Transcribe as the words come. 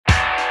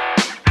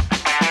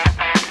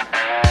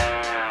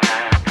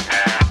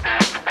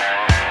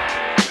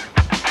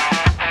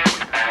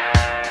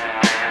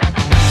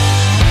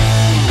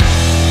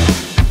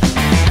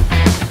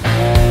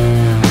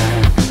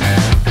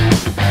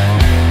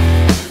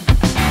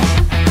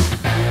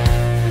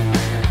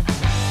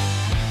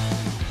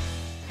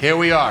Here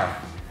we are,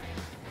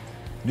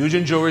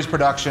 Nugent Jewelry's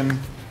production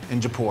in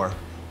Jaipur.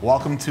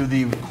 Welcome to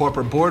the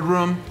corporate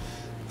boardroom.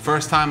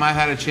 First time I've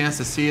had a chance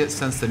to see it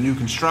since the new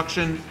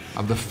construction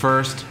of the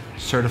first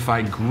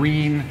certified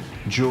green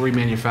jewelry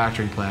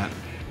manufacturing plant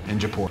in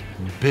Jaipur.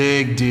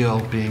 Big deal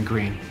being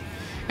green.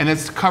 And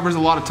it covers a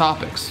lot of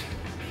topics.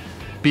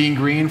 Being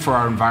green for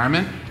our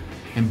environment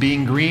and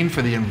being green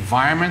for the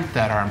environment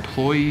that our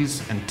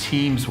employees and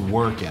teams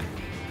work in.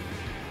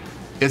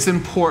 It's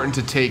important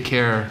to take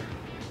care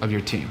of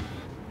your team.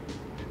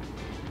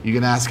 You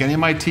can ask any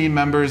of my team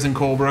members in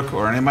Colebrook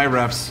or any of my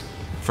reps,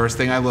 first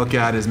thing I look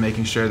at is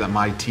making sure that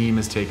my team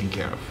is taken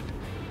care of.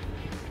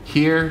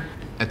 Here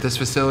at this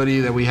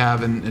facility that we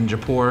have in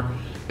Jaipur,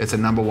 it's a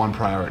 #1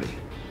 priority.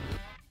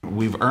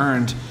 We've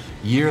earned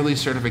yearly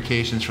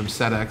certifications from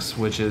SEDEX,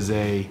 which is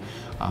a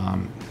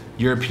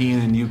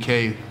European and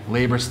UK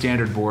labor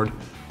standard board,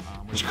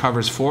 which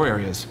covers 4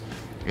 areas.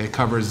 It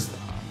covers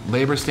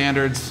labor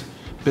standards,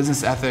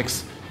 business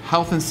ethics,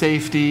 health and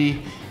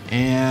safety,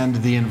 and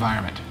the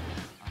environment.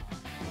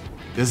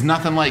 There's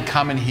nothing like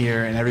coming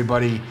here and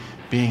everybody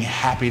being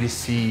happy to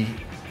see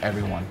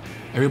everyone.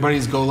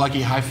 Everybody's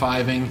go-lucky,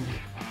 high-fiving.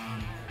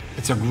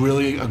 It's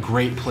really a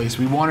great place.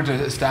 We wanted to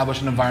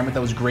establish an environment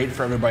that was great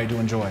for everybody to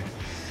enjoy.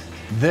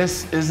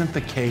 This isn't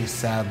the case,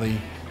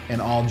 sadly, in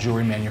all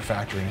jewelry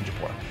manufacturing in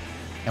Jaipur.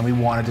 And we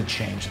wanted to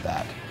change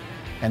that.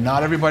 And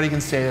not everybody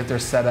can say that they're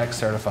SEDEX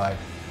certified,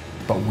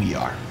 but we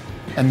are.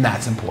 And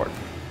that's important.